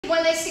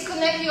when I say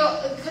connect your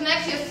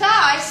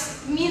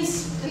thighs,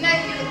 means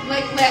connect your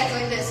leg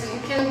like this, and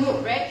you can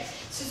move, right?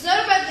 So it's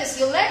not about this.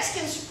 Your legs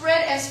can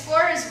spread as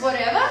far as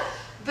whatever,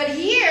 but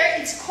here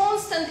it's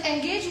constant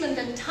engagement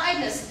and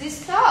tightness.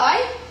 This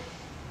thigh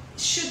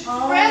should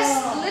press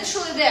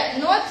literally there,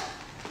 not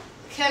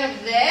kind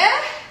of there.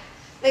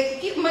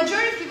 Like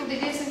majority of people, they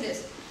dance in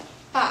this,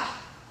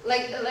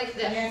 like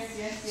that.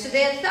 Yes. So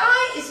their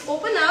thigh is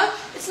open out.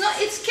 It's not.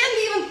 It can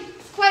be even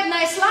quite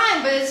nice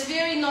line, but it's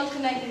very not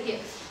connected here.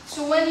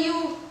 So when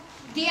you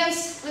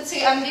dance, let's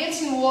say I'm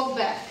dancing walk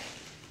back.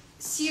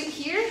 See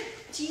here,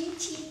 T.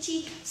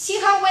 See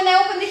how when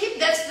I open the hip,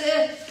 that's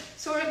the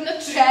sort of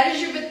not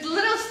strategy, but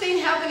little thing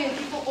happening.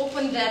 People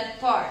open that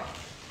part.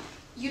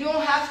 You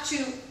don't have to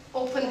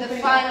open the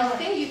final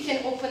thing. You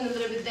can open a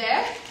little bit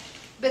there.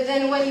 But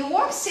then when you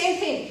walk, same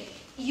thing.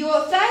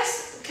 Your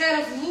thighs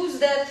kind of lose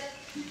that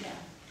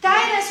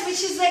tightness,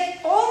 which is like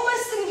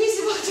almost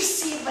invisible to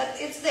see, but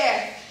it's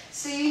there.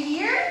 So you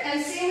hear,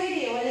 and same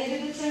idea, when I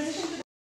do the transition to